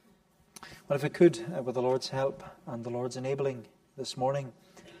But if we could, with the Lord's help and the Lord's enabling this morning,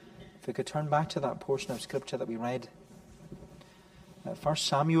 if we could turn back to that portion of Scripture that we read. 1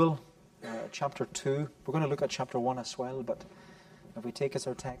 Samuel chapter 2. We're going to look at chapter 1 as well, but if we take as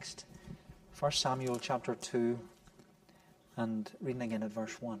our text 1 Samuel chapter 2 and reading again at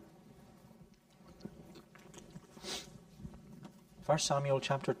verse 1. 1 Samuel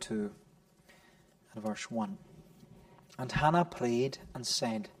chapter 2 and verse 1. And Hannah prayed and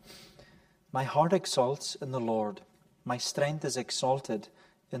said, My heart exalts in the Lord. My strength is exalted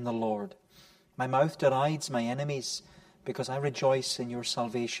in the Lord. My mouth derides my enemies, because I rejoice in your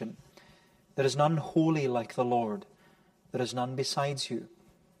salvation. There is none holy like the Lord. There is none besides you.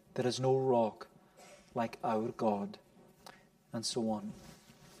 There is no rock like our God. And so on.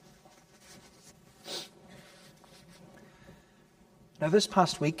 Now this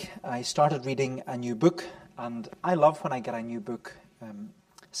past week I started reading a new book, and I love when I get a new book.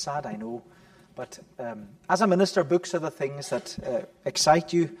 Sad, I know, but as a minister, books are the things that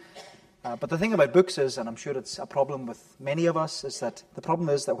excite you. But the thing about books is, and I'm sure it's a problem with many of us, is that the problem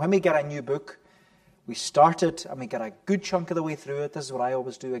is that when we get a new book, we start it and we get a good chunk of the way through it. This is what I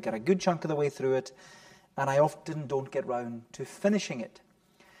always do. I get a good chunk of the way through it, and I often don't get round to finishing it.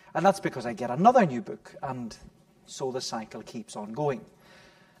 And that's because I get another new book, and so the cycle keeps on going.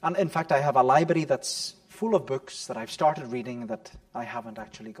 And in fact, I have a library that's full of books that I've started reading that I haven't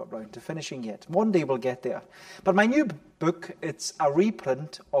actually got round to finishing yet. One day we'll get there. But my new book, it's a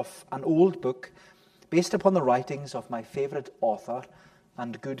reprint of an old book based upon the writings of my favourite author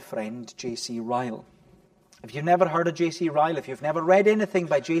and good friend, J.C. Ryle. If you've never heard of J.C. Ryle, if you've never read anything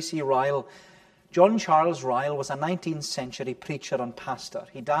by J.C. Ryle, John Charles Ryle was a 19th century preacher and pastor.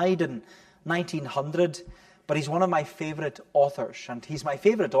 He died in 1900, but he's one of my favourite authors. And he's my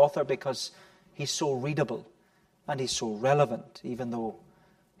favourite author because he's so readable and he's so relevant, even though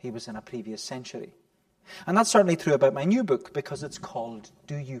he was in a previous century. And that's certainly true about my new book, because it's called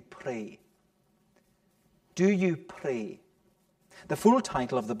Do You Pray? Do You Pray? The full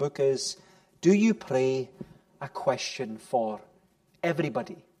title of the book is Do You Pray? A Question for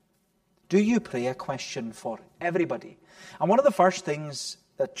Everybody. Do you pray? A question for everybody. And one of the first things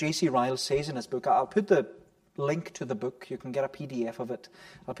that J.C. Ryle says in his book, I'll put the link to the book. You can get a PDF of it.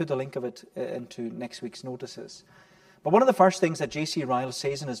 I'll put the link of it into next week's notices. But one of the first things that J.C. Ryle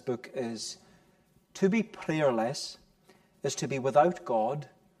says in his book is, to be prayerless is to be without God,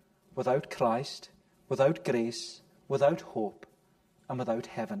 without Christ, without grace, without hope, and without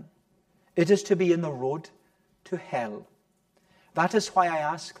heaven. It is to be in the road to hell. That is why I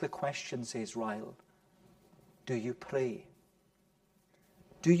ask the question, says Ryle, do you pray?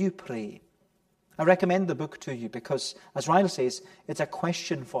 Do you pray? I recommend the book to you because, as Ryle says, it's a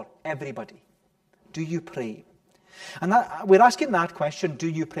question for everybody. Do you pray? And we're asking that question, do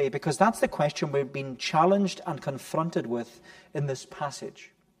you pray? Because that's the question we've been challenged and confronted with in this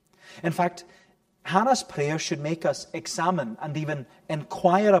passage. In fact, Hannah's prayer should make us examine and even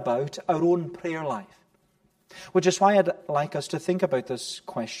inquire about our own prayer life. Which is why I'd like us to think about this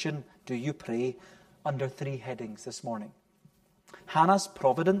question, do you pray, under three headings this morning. Hannah's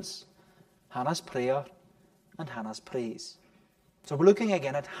providence, Hannah's prayer, and Hannah's praise. So we're looking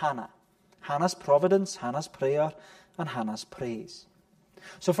again at Hannah. Hannah's providence, Hannah's prayer, and Hannah's praise.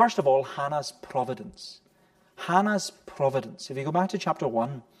 So first of all, Hannah's providence. Hannah's providence. If you go back to chapter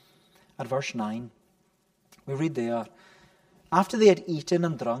 1 at verse 9, we read there, after they had eaten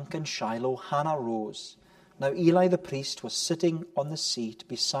and drunk in Shiloh, Hannah rose. Now Eli the priest was sitting on the seat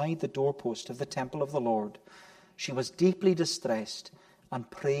beside the doorpost of the temple of the Lord. She was deeply distressed and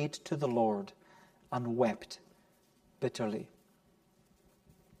prayed to the Lord and wept bitterly.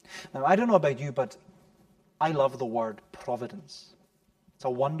 Now, I don't know about you, but I love the word providence. It's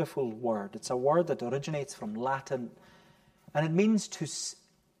a wonderful word. It's a word that originates from Latin, and it means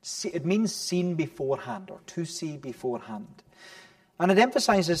seen beforehand, or to see beforehand. And it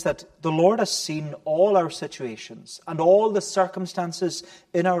emphasizes that the Lord has seen all our situations and all the circumstances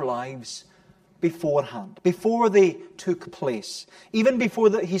in our lives beforehand, before they took place, even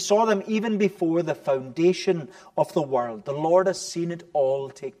before He saw them, even before the foundation of the world. The Lord has seen it all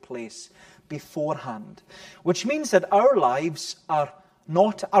take place beforehand, which means that our lives are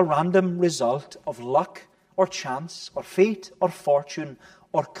not a random result of luck or chance or fate or fortune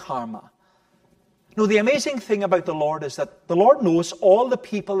or karma. No, the amazing thing about the Lord is that the Lord knows all the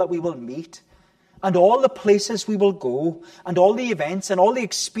people that we will meet and all the places we will go and all the events and all the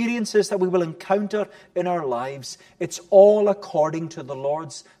experiences that we will encounter in our lives. It's all according to the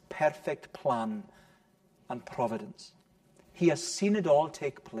Lord's perfect plan and providence. He has seen it all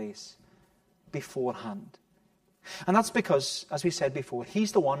take place beforehand. And that's because, as we said before,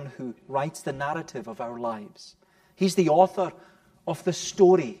 He's the one who writes the narrative of our lives. He's the author of the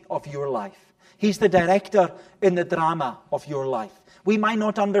story of your life. He's the director in the drama of your life. We might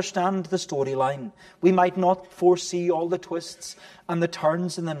not understand the storyline. We might not foresee all the twists and the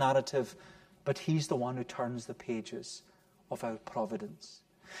turns in the narrative, but He's the one who turns the pages of our providence.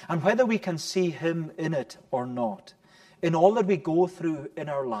 And whether we can see Him in it or not, in all that we go through in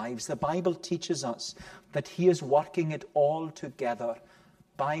our lives, the Bible teaches us that He is working it all together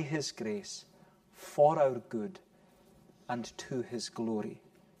by His grace for our good and to His glory.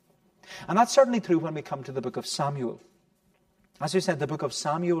 And that's certainly true when we come to the book of Samuel. As we said, the book of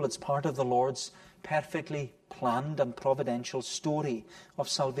Samuel, it's part of the Lord's perfectly planned and providential story of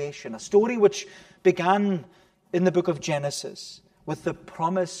salvation. A story which began in the book of Genesis with the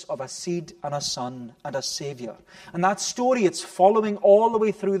promise of a seed and a son and a Savior. And that story, it's following all the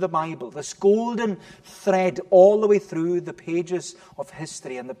way through the Bible, this golden thread all the way through the pages of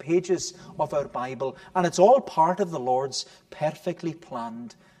history and the pages of our Bible. And it's all part of the Lord's perfectly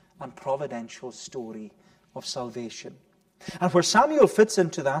planned and providential story of salvation. And where Samuel fits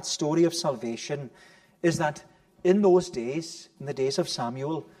into that story of salvation is that in those days, in the days of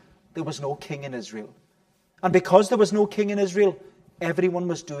Samuel, there was no king in Israel. And because there was no king in Israel, everyone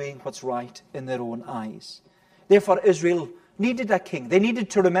was doing what's right in their own eyes. Therefore, Israel needed a king. They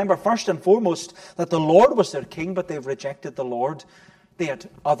needed to remember first and foremost that the Lord was their king, but they've rejected the Lord. They had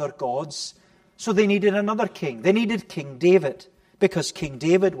other gods. So they needed another king. They needed King David, because King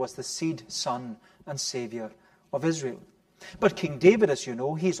David was the seed, son, and Savior of Israel. But King David, as you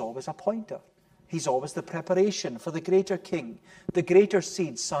know, he's always a pointer. He's always the preparation for the greater king, the greater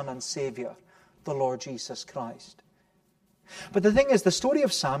seed, son, and Savior, the Lord Jesus Christ. But the thing is, the story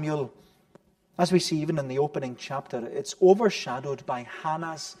of Samuel, as we see even in the opening chapter, it's overshadowed by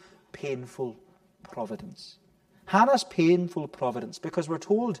Hannah's painful providence. Hannah's painful providence, because we're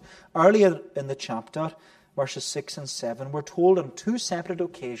told earlier in the chapter, verses 6 and 7, we're told on two separate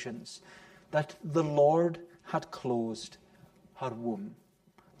occasions that the Lord had closed her womb.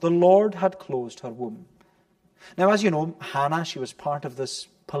 The Lord had closed her womb. Now, as you know, Hannah, she was part of this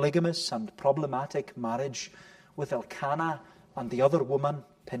polygamous and problematic marriage with Elkanah and the other woman,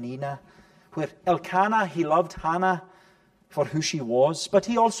 Peninnah, where Elkanah, he loved Hannah for who she was, but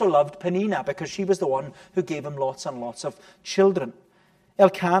he also loved Peninnah because she was the one who gave him lots and lots of children.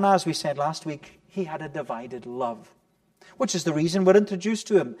 Elkanah, as we said last week, he had a divided love, which is the reason we're introduced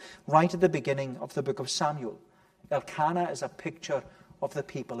to him right at the beginning of the book of Samuel. Elkanah is a picture of the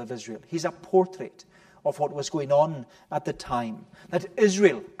people of Israel. He's a portrait of what was going on at the time, that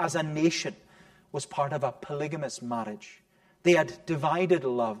Israel as a nation was part of a polygamous marriage. They had divided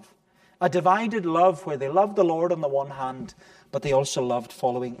love, a divided love where they loved the Lord on the one hand, but they also loved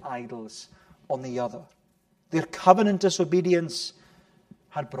following idols on the other. Their covenant disobedience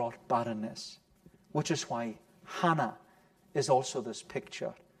had brought barrenness, which is why Hannah is also this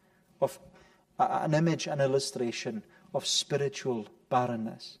picture of an image, an illustration of spiritual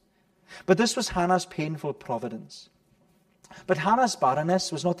barrenness. But this was Hannah's painful providence. But Hannah's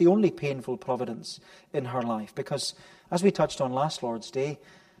barrenness was not the only painful providence in her life, because, as we touched on last Lord's Day,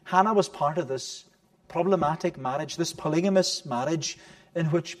 Hannah was part of this problematic marriage, this polygamous marriage, in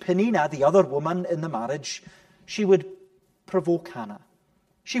which Peninnah, the other woman in the marriage, she would provoke Hannah.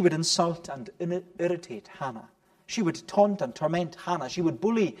 She would insult and irritate Hannah. She would taunt and torment Hannah. She would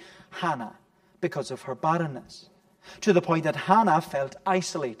bully Hannah because of her barrenness, to the point that Hannah felt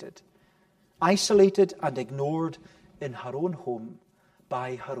isolated and ignored in her own home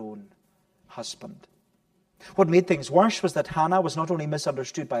by her own husband. What made things worse was that Hannah was not only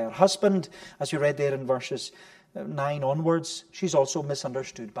misunderstood by her husband, as you read there in verses 9 onwards, she's also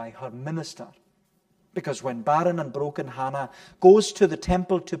misunderstood by her minister. Because when barren and broken Hannah goes to the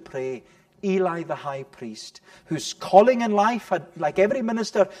temple to pray, Eli the high priest, whose calling in life, like every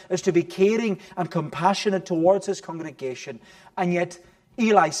minister, is to be caring and compassionate towards his congregation, and yet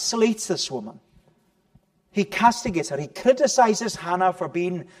Eli slates this woman. He castigates her. He criticizes Hannah for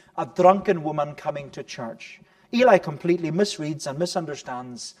being a drunken woman coming to church. Eli completely misreads and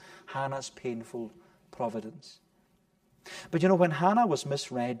misunderstands Hannah's painful providence. But you know, when Hannah was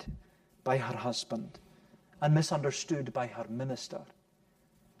misread by her husband and misunderstood by her minister,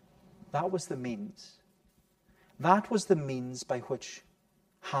 that was the means. That was the means by which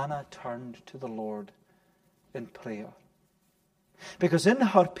Hannah turned to the Lord in prayer. Because in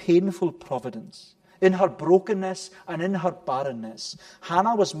her painful providence, in her brokenness and in her barrenness,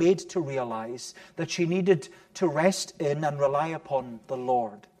 Hannah was made to realize that she needed to rest in and rely upon the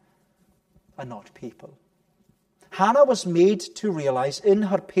Lord and not people. Hannah was made to realize in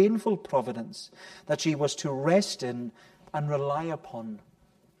her painful providence that she was to rest in and rely upon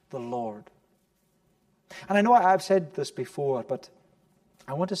the Lord. And I know I've said this before, but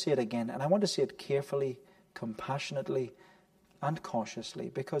I want to say it again, and I want to say it carefully, compassionately, and cautiously,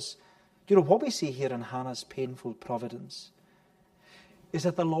 because, what we see here in Hannah's painful providence is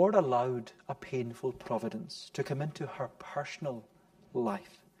that the Lord allowed a painful providence to come into her personal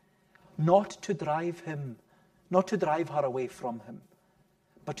life, not to drive her away from him,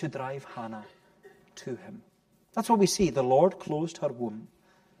 but to drive Hannah to him. That's what we see. The Lord closed her womb,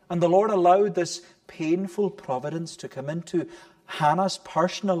 and the Lord allowed this painful providence to come into Hannah's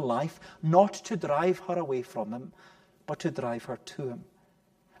personal life, not to drive her away from him, but to drive her to him.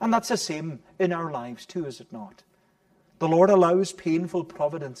 And that's the same in our lives too, is it not? The Lord allows painful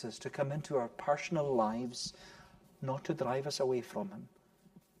providences to come into our personal lives, not to drive us away from him,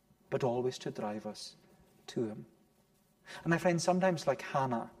 but always to drive us to him. And my friends, sometimes like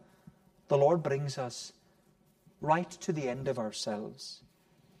Hannah, the Lord brings us right to the end of ourselves,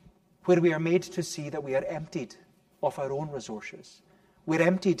 where we are made to see that we are emptied of our own resources. We're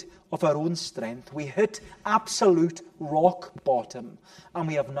emptied of our own strength. We hit absolute rock bottom, and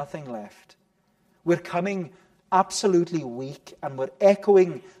we have nothing left. We're coming absolutely weak, and we're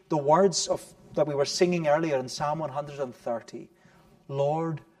echoing the words that we were singing earlier in Psalm 130.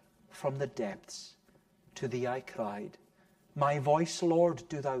 Lord, from the depths to thee I cried. My voice, Lord,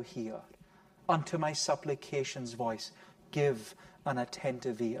 do thou hear. Unto my supplications voice give an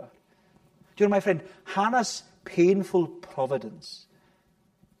attentive ear. Do you know, my friend, Hannah's painful providence,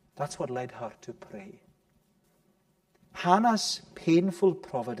 that's what led her to pray. Hannah's painful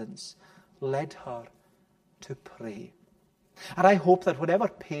providence led her to pray. And I hope that whatever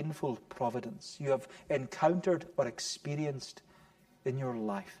painful providence you have encountered or experienced in your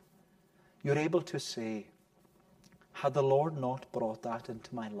life, you're able to say, had the Lord not brought that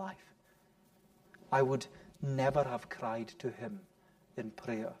into my life, I would never have cried to him in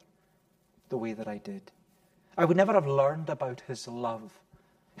prayer the way that I did. I would never have learned about his love,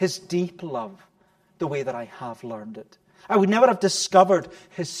 his deep love, the way that I have learned it. I would never have discovered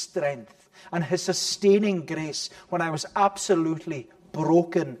his strength and his sustaining grace when I was absolutely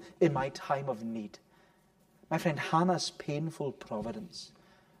broken in my time of need. My friend, Hannah's painful providence,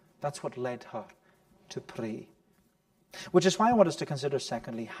 that's what led her to pray. Which is why I want us to consider,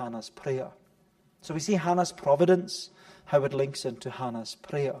 secondly, Hannah's prayer. So we see Hannah's providence, how it links into Hannah's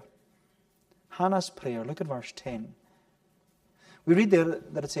prayer. Hannah's prayer, look at verse 10. We read there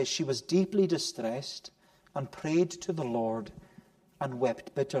that it says, she was deeply distressed and prayed to the Lord and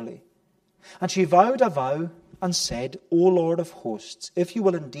wept bitterly. And she vowed a vow and said, O Lord of hosts, if you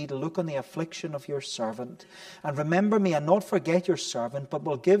will indeed look on the affliction of your servant, and remember me and not forget your servant, but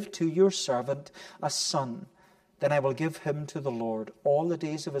will give to your servant a son, then I will give him to the Lord all the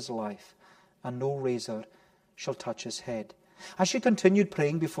days of his life, and no razor shall touch his head. As she continued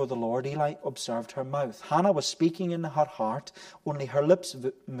praying before the Lord, Eli observed her mouth. Hannah was speaking in her heart, only her lips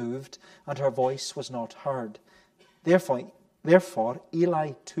moved, and her voice was not heard. Therefore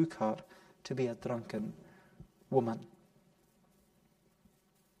Eli took her to be a drunken woman.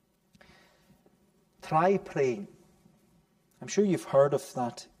 Try praying. I'm sure you've heard of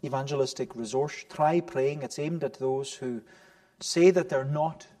that evangelistic resource. Try praying. It's aimed at those who say that they're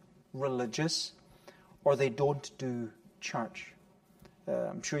not religious or they don't do church.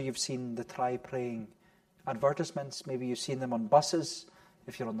 I'm sure you've seen the Try Praying advertisements. Maybe you've seen them on buses,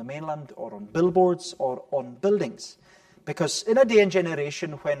 if you're on the mainland, or on billboards, or on buildings. Because in a day and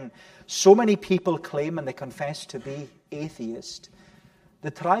generation when so many people claim and they confess to be atheist, the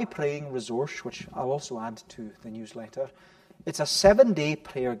Try Praying resource, which I'll also add to the newsletter, it's a 7-day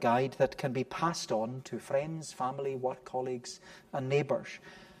prayer guide that can be passed on to friends, family, work colleagues, and neighbours.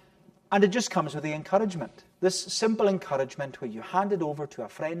 And it just comes with the encouragement. This simple encouragement where you hand it over to a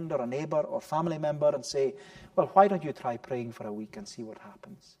friend or a neighbour or family member and say, well, why don't you try praying for a week and see what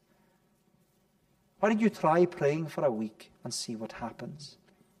happens? Why don't you try praying for a week and see what happens?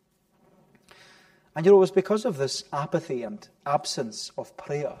 And it was because of this apathy and absence of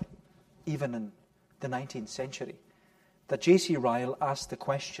prayer, even in the 19th century, that J.C. Ryle asked the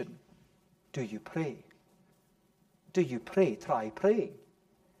question, do you pray? Do you pray? Try praying.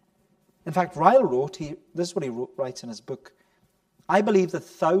 In fact, Ryle wrote, this is what he writes in his book, I believe that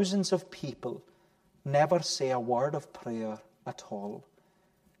thousands of people never say a word of prayer at all.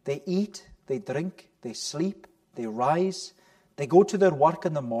 They eat, they drink, they sleep, they rise, they go to their work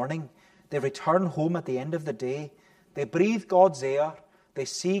in the morning, they return home at the end of the day, they breathe God's air, they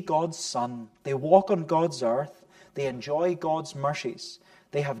see God's sun, they walk on God's earth, they enjoy God's mercies,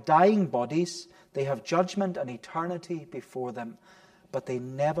 they have dying bodies, They have judgment and eternity before them, but they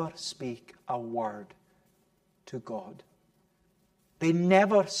never speak a word to God. They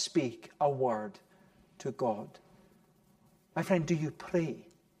never speak a word to God. My friend, do you pray?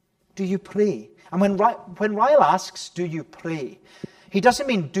 Do you pray? And when Ryle asks, do you pray? He doesn't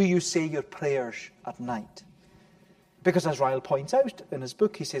mean, do you say your prayers at night? Because as Ryle points out in his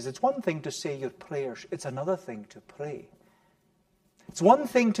book, he says, it's one thing to say your prayers, it's another thing to pray. It's one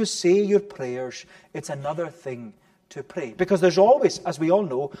thing to say your prayers, it's another thing to pray. Because there's always, as we all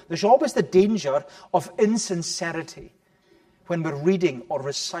know, there's always the danger of insincerity when we're reading or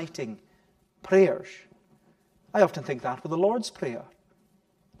reciting prayers. I often think that with the Lord's Prayer,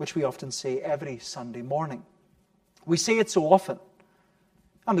 which we often say every Sunday morning. We say it so often,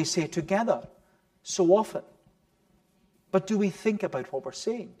 and we say it together so often. But do we think about what we're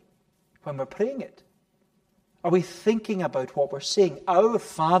saying when we're praying it? Are we thinking about what we're saying? Our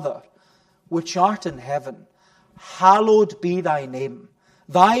Father, which art in heaven, hallowed be thy name.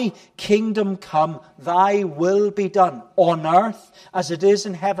 Thy kingdom come, thy will be done, on earth as it is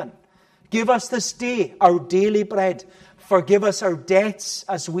in heaven. Give us this day our daily bread. Forgive us our debts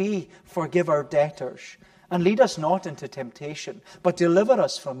as we forgive our debtors. And lead us not into temptation, but deliver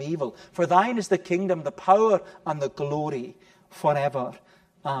us from evil. For thine is the kingdom, the power, and the glory forever.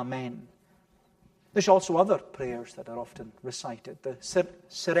 Amen. There's also other prayers that are often recited. The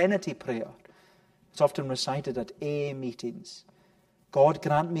Serenity Prayer. It's often recited at AA meetings. God,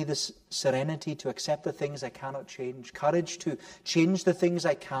 grant me this serenity to accept the things I cannot change, courage to change the things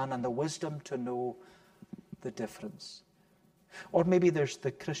I can, and the wisdom to know the difference. Or maybe there's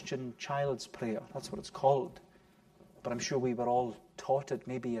the Christian Child's Prayer. That's what it's called. But I'm sure we were all taught it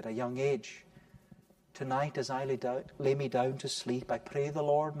maybe at a young age. Tonight as I lay me down to sleep, I pray the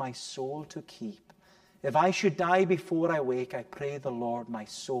Lord my soul to keep. If I should die before I wake, I pray the Lord my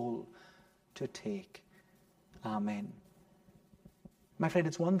soul to take. Amen. My friend,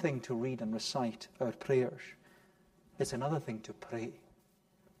 it's one thing to read and recite our prayers. It's another thing to pray.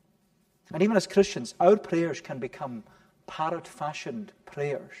 And even as Christians, our prayers can become parrot-fashioned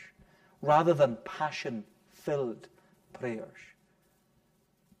prayers rather than passion-filled prayers.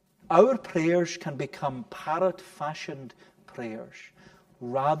 Our prayers can become parrot-fashioned prayers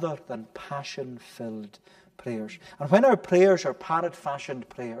rather than passion-filled prayers. And when our prayers are parrot-fashioned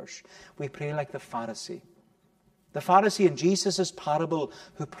prayers, we pray like the Pharisee. The Pharisee in Jesus' parable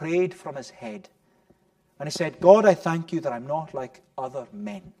who prayed from his head. And he said, God, I thank you that I'm not like other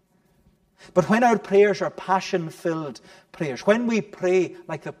men. But when our prayers are passion-filled prayers, when we pray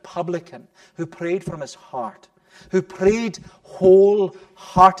like the publican who prayed from his heart, who prayed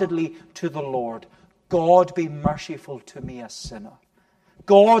wholeheartedly to the Lord, God be merciful to me a sinner.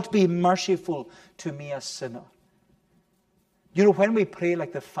 God be merciful to me a sinner. You know, when we pray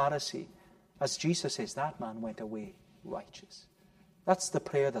like the Pharisee, as Jesus says, that man went away righteous. That's the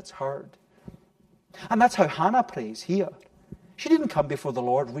prayer that's heard. And that's how Hannah prays here. She didn't come before the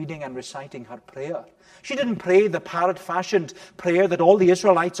Lord reading and reciting her prayer. She didn't pray the parrot-fashioned prayer that all the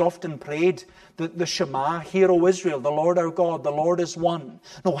Israelites often prayed, the Shema, Hear, O Israel, the Lord our God, the Lord is one.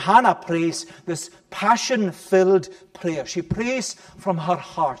 No, Hannah prays this passion-filled prayer. She prays from her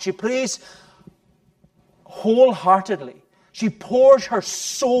heart. She prays wholeheartedly. She pours her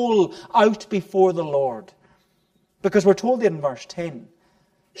soul out before the Lord. Because we're told in verse 10,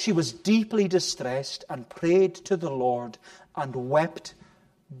 she was deeply distressed and prayed to the Lord and wept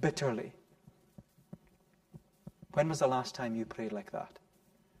bitterly. When was the last time you prayed like that?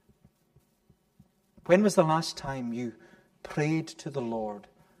 When was the last time you prayed to the Lord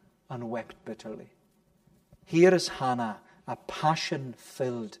and wept bitterly? Here is Hannah, a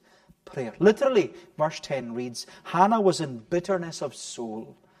passion-filled prayer. Literally, verse 10 reads, Hannah was in bitterness of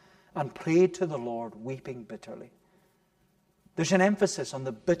soul and prayed to the Lord, weeping bitterly. There's an emphasis on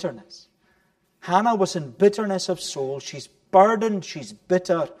the bitterness. Hannah was in bitterness of soul. She's burdened, she's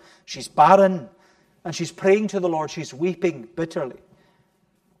bitter, she's barren, and she's praying to the Lord. She's weeping bitterly.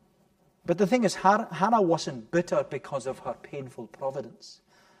 But the thing is, Hannah wasn't bitter because of her painful providence.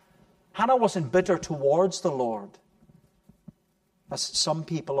 Hannah wasn't bitter towards the Lord, as some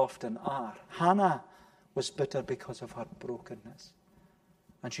people often are. Hannah was bitter because of her brokenness.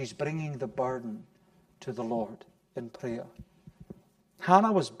 And she's bringing the burden to the Lord in prayer.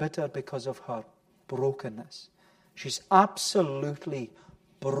 Hannah was bitter because of her brokenness. She's absolutely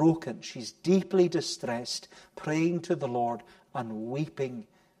broken. She's deeply distressed, praying to the Lord and weeping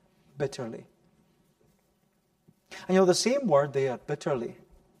bitterly. And you know, the same word there, bitterly,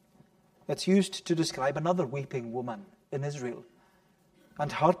 it's used to describe another weeping woman in Israel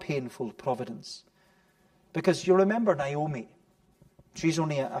and her painful providence. Because you remember Naomi. She's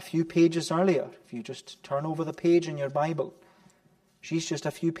only a few pages earlier. If you just turn over the page in your Bible, she's just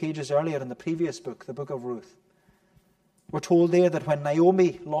a few pages earlier in the previous book, the book of Ruth. We're told there that when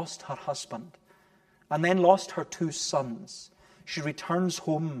Naomi lost her husband and then lost her 2 sons, she returns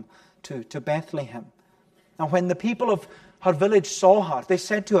home to Bethlehem. And when the people of her village saw her, they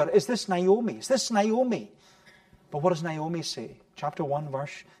said to her, "Is this Naomi? Is this Naomi?" But what does Naomi say? Chapter 1,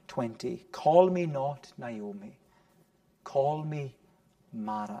 verse 20. "Call me not Naomi. Call me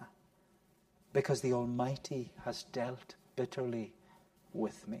Mara, because the Almighty has dealt bitterly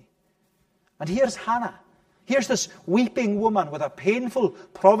with me." And here's Hannah. Here's this weeping woman with a painful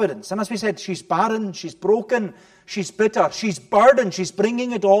providence. And as we said, she's barren, she's broken, she's bitter, she's burdened, she's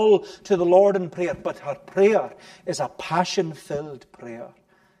bringing it all to the Lord in prayer. But her prayer is a passion-filled prayer.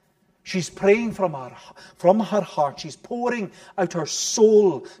 She's praying from her heart. She's pouring out her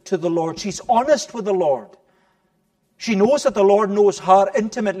soul to the Lord. She's honest with the Lord. She knows that the Lord knows her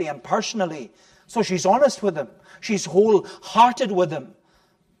intimately and personally. So she's honest with Him. She's wholehearted with Him.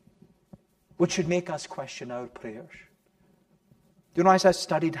 Which should make us question our prayers. You know, as I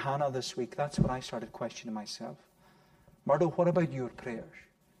studied Hannah this week, that's when I started questioning myself. Murdo, what about your prayers?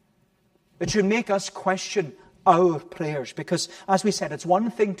 It should make us question our prayers. Because, as we said, it's one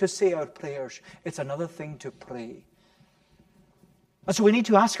thing to say our prayers. It's another thing to pray. And so we need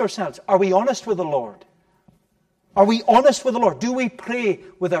to ask ourselves, are we honest with the Lord? Are we honest with the Lord? Do we pray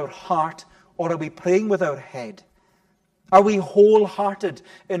with our heart, or are we praying with our head? Are we wholehearted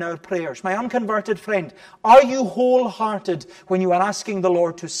in our prayers? My unconverted friend, are you wholehearted when you are asking the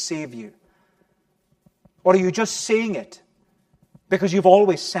Lord to save you? Or are you just saying it because you've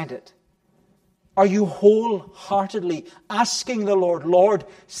always said it? Are you wholeheartedly asking the Lord, "Lord,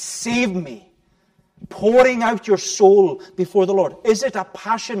 save me"? Pouring out your soul before the Lord. Is it a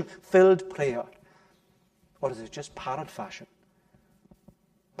passion-filled prayer? Or is it just parrot fashion?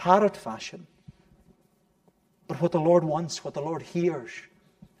 Parrot fashion. But what the Lord wants, what the Lord hears,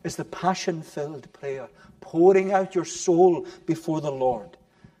 is the passion-filled prayer, pouring out your soul before the Lord.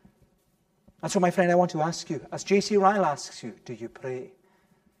 And so, my friend, I want to ask you, as J.C. Ryle asks you, do you pray?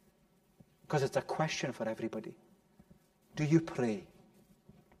 Because it's a question for everybody. Do you pray?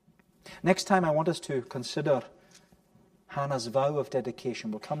 Next time, I want us to consider Hannah's vow of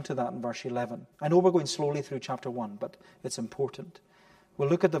dedication. We'll come to that in verse 11. I know we're going slowly through chapter 1, but it's important. We'll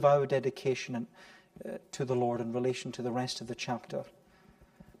look at the vow of dedication to the Lord in relation to the rest of the chapter.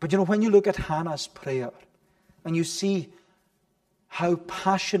 But you know, when you look at Hannah's prayer and you see how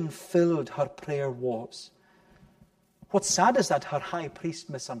passion-filled her prayer was, what's sad is that her high priest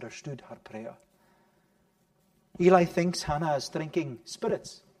misunderstood her prayer. Eli thinks Hannah is drinking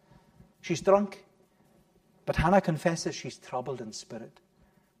spirits. She's drunk. But Hannah confesses she's troubled in spirit.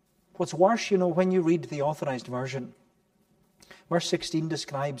 What's worse, you know, when you read the Authorized Version, verse 16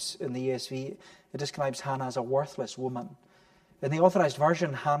 describes, in the ESV, it describes Hannah as a worthless woman. In the Authorized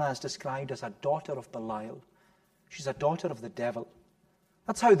Version, Hannah is described as a daughter of Belial. She's a daughter of the devil.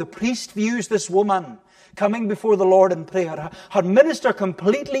 That's how the priest views this woman coming before the Lord in prayer. Her minister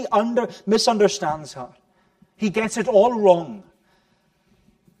completely misunderstands her. He gets it all wrong.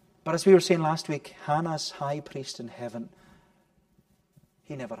 But as we were saying last week, Hannah's high priest in heaven,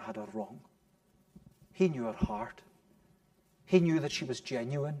 he never had her wrong. He knew her heart. He knew that she was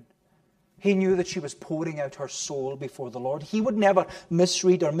genuine. He knew that she was pouring out her soul before the Lord. He would never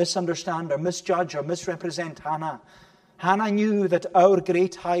misread or misunderstand or misjudge or misrepresent Hannah. Hannah knew that our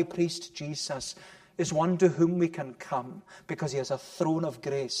great high priest Jesus is one to whom we can come because he has a throne of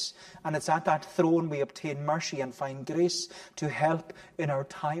grace. And it's at that throne we obtain mercy and find grace to help in our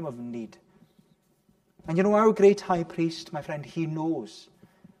time of need. And you know, our great high priest, my friend, he knows.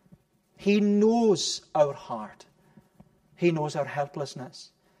 He knows our heart. He knows our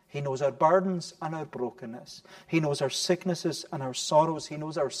helplessness. He knows our burdens and our brokenness. He knows our sicknesses and our sorrows. He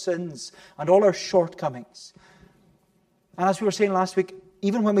knows our sins and all our shortcomings. And as we were saying last week,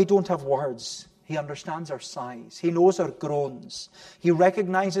 even when we don't have words, he understands our sighs. He knows our groans. He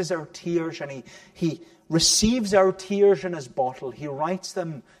recognizes our tears and he receives our tears in his bottle. He writes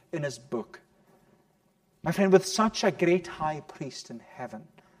them in his book. My friend, with such a great high priest in heaven,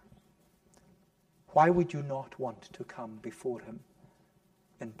 why would you not want to come before him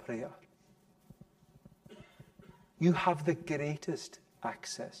in prayer? You have the greatest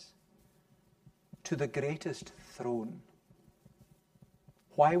access to the greatest throne.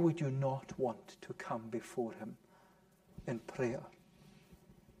 Why would you not want to come before him in prayer?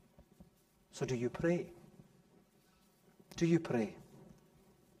 So do you pray? Do you pray?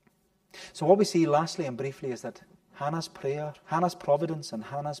 So what we see lastly and briefly is that Hannah's prayer, Hannah's providence and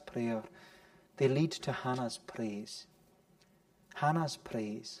Hannah's prayer, they lead to Hannah's praise. Hannah's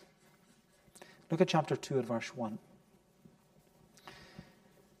praise. Look at chapter 2 at verse 1. It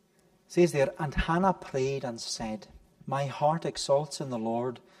says there, "And Hannah prayed and said, My heart exalts in the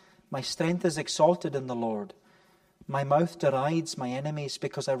Lord. My strength is exalted in the Lord. My mouth derides my enemies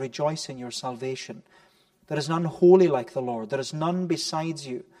because I rejoice in your salvation. There is none holy like the Lord. There is none besides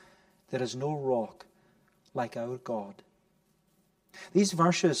you. There is no rock like our God." These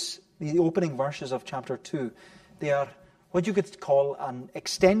verses, the opening verses of chapter 2, they are what you could call an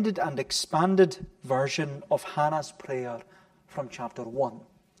extended and expanded version of Hannah's prayer from chapter 1.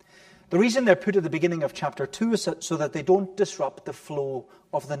 The reason they're put at the beginning of chapter 2 is so that they don't disrupt the flow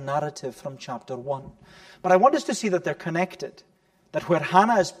of the narrative from chapter 1. But I want us to see that they're connected. That where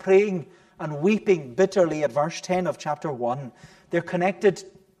Hannah is praying and weeping bitterly at verse 10 of chapter 1, they're connected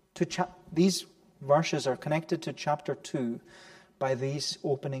to these verses are connected to chapter 2 by these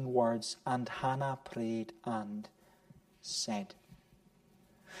opening words, "And Hannah prayed and said."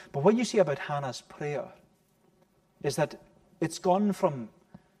 But what you see about Hannah's prayer is that it's gone from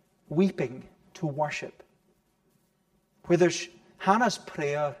weeping to worship. Hannah's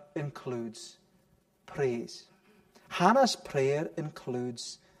prayer includes praise. Hannah's prayer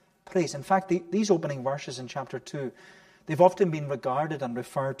includes praise. In fact, these opening verses in chapter 2, they've often been regarded and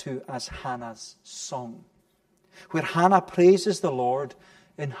referred to as Hannah's song, where Hannah praises the Lord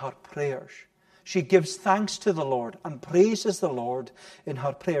in her prayers. She gives thanks to the Lord and praises the Lord in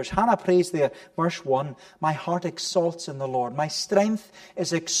her prayers. Hannah prays there, verse 1, "My heart exalts in the Lord. My strength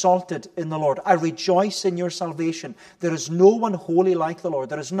is exalted in the Lord. I rejoice in your salvation. There is no one holy like the Lord.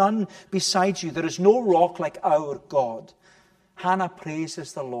 There is none besides you. There is no rock like our God." Hannah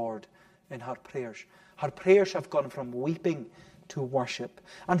praises the Lord in her prayers. Her prayers have gone from weeping to worship.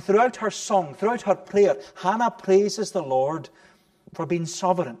 And throughout her song, throughout her prayer, Hannah praises the Lord for being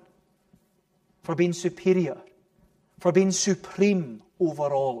sovereign, for being superior, for being supreme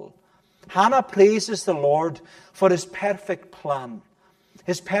over all. Hannah praises the Lord for His perfect plan,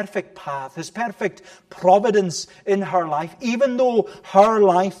 His perfect path, His perfect providence in her life, even though her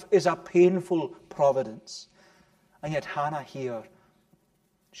life is a painful providence. And yet Hannah here,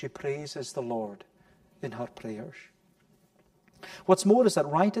 she praises the Lord in her prayers. What's more is that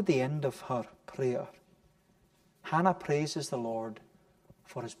right at the end of her prayer, Hannah praises the Lord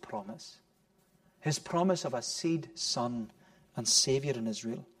for His promise of a seed, son, and Savior in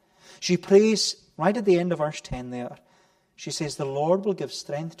Israel. She prays right at the end of verse 10 there. She says, "The Lord will give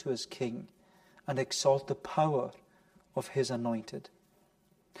strength to His king and exalt the power of His anointed."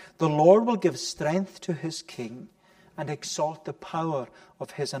 The Lord will give strength to His king and exalt the power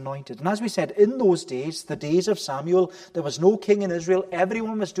of His anointed. And as we said, in those days, the days of Samuel, there was no king in Israel.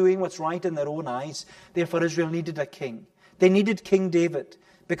 Everyone was doing what's right in their own eyes. Therefore, Israel needed a king. They needed King David,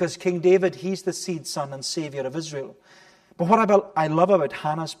 because King David, he's the seed, son, and Savior of Israel. But what I love about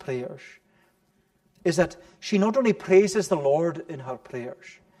Hannah's prayers is that she not only praises the Lord in her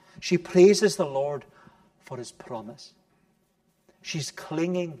prayers, she praises the Lord for His promise. She's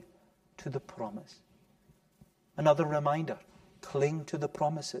clinging to the promise. Another reminder, cling to the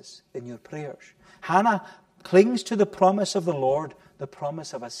promises in your prayers. Hannah clings to the promise of the Lord, the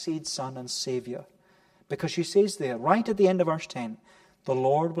promise of a seed, son, and Savior. Because she says there, right at the end of verse 10, "The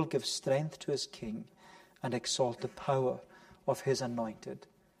Lord will give strength to His king and exalt the power of His anointed."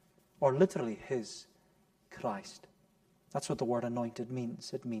 Or literally, His Christ. That's what the word anointed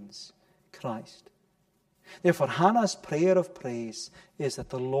means. It means Christ. Therefore, Hannah's prayer of praise is that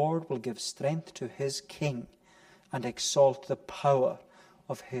the Lord will give strength to His king and exalt the power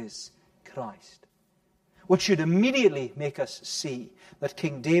of His Christ. Which should immediately make us see that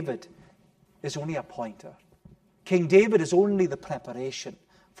King David is only a pointer. King David is only the preparation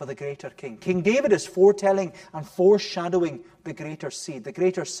for the greater king. King David is foretelling and foreshadowing the greater seed, the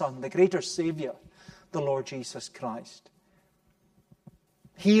greater son, the greater Savior, the Lord Jesus Christ.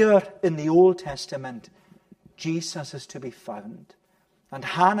 Here in the Old Testament, Jesus is to be found. And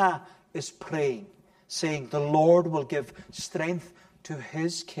Hannah is praying, saying, "The Lord will give strength to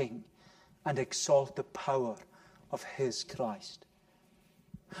His king and exalt the power of His Christ."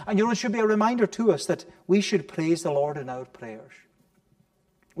 And it should be a reminder to us that we should praise the Lord in our prayers.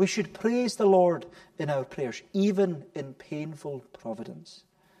 We should praise the Lord in our prayers, even in painful providence.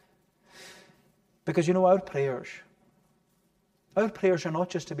 Because our prayers are not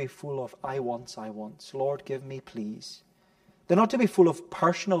just to be full of I wants, Lord, give me, please. They're not to be full of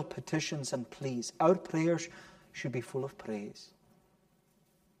personal petitions and pleas. Our prayers should be full of praise.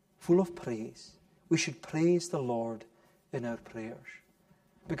 Full of praise. We should praise the Lord in our prayers.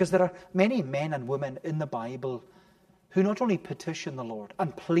 Because there are many men and women in the Bible who not only petition the Lord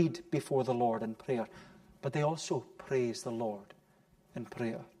and plead before the Lord in prayer, but they also praise the Lord in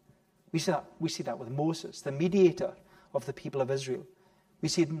prayer. We see that with Moses, the mediator of the people of Israel. We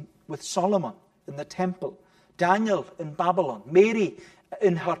see it with Solomon in the temple, Daniel in Babylon, Mary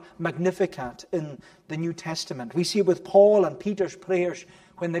in her Magnificat in the New Testament. We see it with Paul and Peter's prayers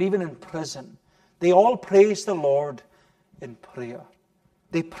when they're even in prison. They all praise the Lord in prayer.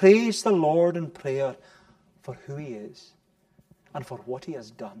 They praise the Lord in prayer for who He is and for what He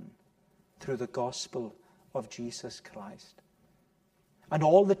has done through the gospel of Jesus Christ. And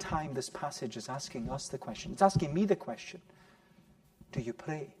all the time this passage is asking us the question, it's asking me the question, do you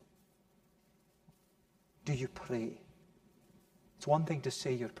pray? Do you pray? It's one thing to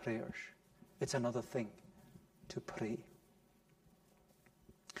say your prayers. It's another thing to pray.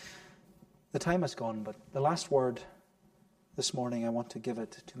 The time has gone, but the last word this morning, I want to give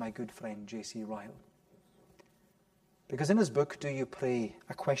it to my good friend J.C. Ryle. Because in his book, Do You Pray?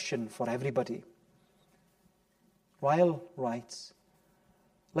 A question for everybody, Ryle writes,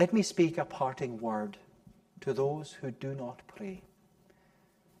 "Let me speak a parting word to those who do not pray."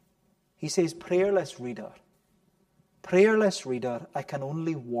 He says, prayerless reader, I can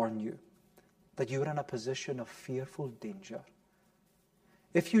only warn you that you are in a position of fearful danger.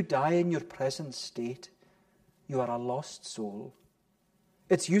 If you die in your present state, you are a lost soul.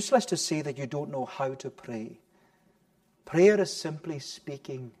 It's useless to say that you don't know how to pray. Prayer is simply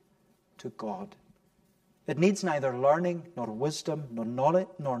speaking to God. It needs neither learning, nor wisdom,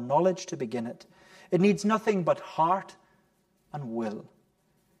 nor knowledge to begin it. It needs nothing but heart and will.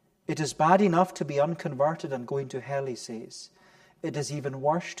 It is bad enough to be unconverted and going to hell, he says. It is even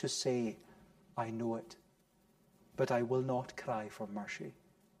worse to say, I know it, but I will not cry for mercy.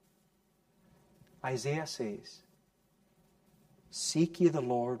 Isaiah says, seek ye the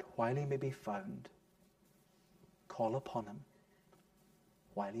Lord while He may be found. Call upon Him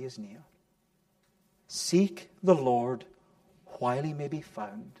while He is near. Seek the Lord while He may be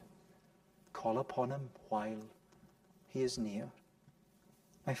found. Call upon Him while He is near.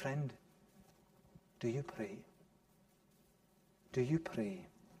 My friend, do you pray? Do you pray?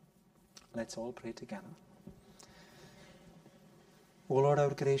 Let's all pray together. O Lord,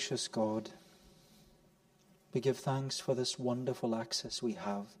 our gracious God, we give thanks for this wonderful access we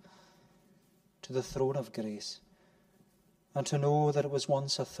have to the throne of grace, and to know that it was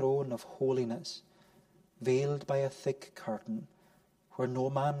once a throne of holiness, veiled by a thick curtain, where no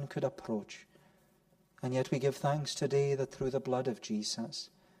man could approach. And yet we give thanks today that through the blood of Jesus,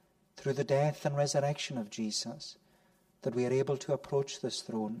 through the death and resurrection of Jesus, that we are able to approach this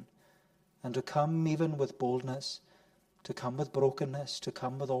throne and to come even with boldness, to come with brokenness, to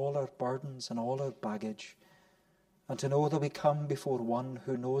come with all our burdens and all our baggage, and to know that we come before one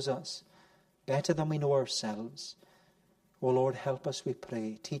who knows us better than we know ourselves. O Lord, help us, we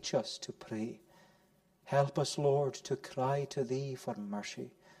pray. Teach us to pray. Help us, Lord, to cry to Thee for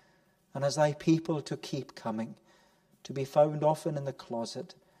mercy. And as Thy people to keep coming, to be found often in the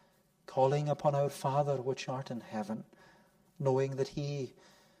closet, calling upon our Father which art in heaven, knowing that He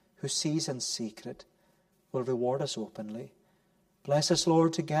who sees in secret will reward us openly. Bless us,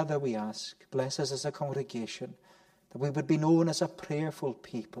 Lord, together we ask. Bless us as a congregation, that we would be known as a prayerful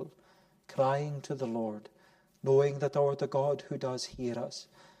people, crying to the Lord, knowing that Thou art the God who does hear us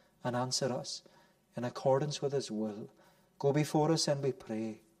and answer us in accordance with His will. Go before us and we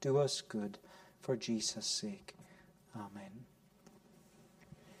pray. Do us good for Jesus' sake. Amen.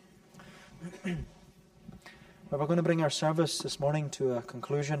 Well, we're going to bring our service this morning to a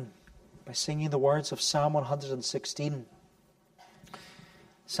conclusion by singing the words of Psalm 116.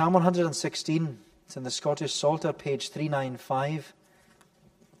 Psalm 116, it's in the Scottish Psalter, page 395.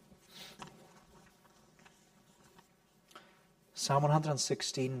 Psalm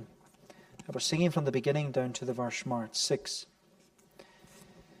 116. And we're singing from the beginning down to the verse marked 6.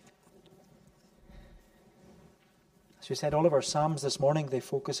 As we said, all of our psalms this morning, they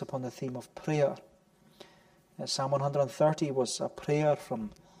focus upon the theme of prayer. Psalm 130 was a prayer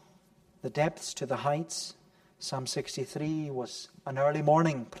from the depths to the heights. Psalm 63 was an early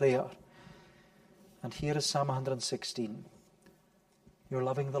morning prayer. And here is Psalm 116. You're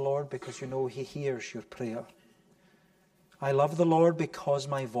loving the Lord because you know He hears your prayer. I love the Lord because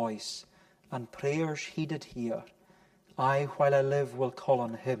my voice and prayers He did hear. I, while I live, will call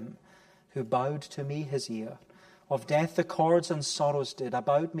on Him who bowed to me His ear. Of death the cords and sorrows did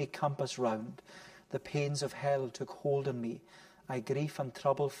about me compass round. The pains of hell took hold on me. I grief and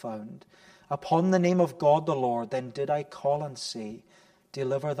trouble found. Upon the name of God the Lord, then did I call and say,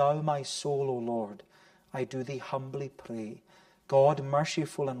 deliver Thou my soul, O Lord. I do Thee humbly pray. God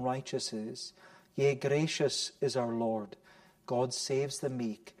merciful and righteous is. Yea, gracious is our Lord. God saves the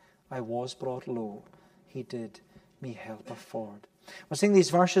meek. I was brought low. He did me help afford. We'll sing these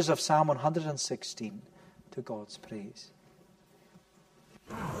verses of Psalm 116 to God's praise.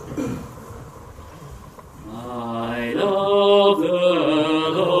 I love the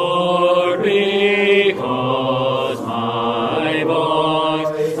Lord because my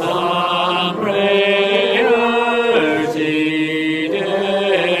voice and prayers He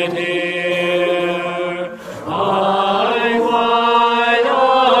did hear. While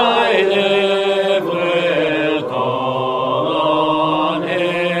I live will call on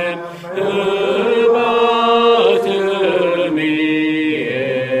Him who bows to me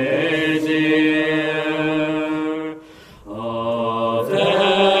is ear. Of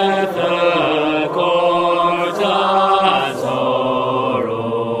death the cords and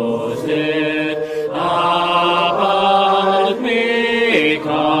sorrows did about me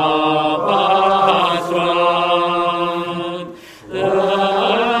compass round.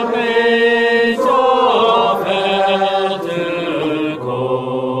 The winds of hell took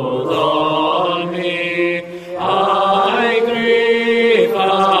hold on me. I grief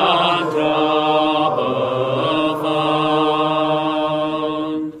and trouble found.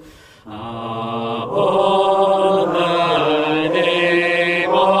 Upon the name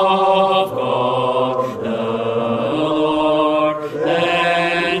of God, the Lord,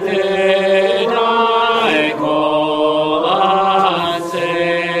 then did I call and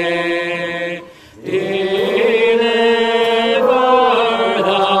say, Deliver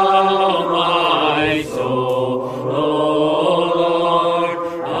thou my soul, O Lord,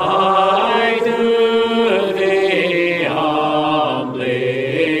 I do thee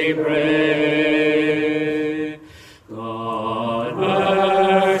humbly pray. God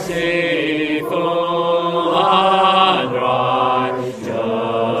merciful and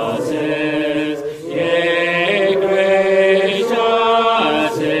righteous is, yea, gracious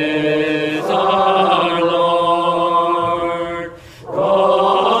is our Lord.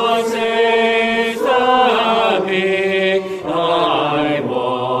 God saves the meek, I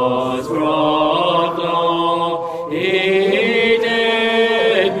was brought low, He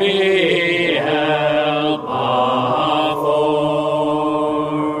did me help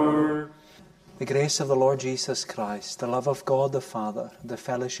afore. The grace of the Lord Jesus Christ, the love of God the Father, the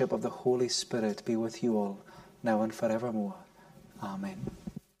fellowship of the Holy Spirit be with you all, now and forevermore. Amen.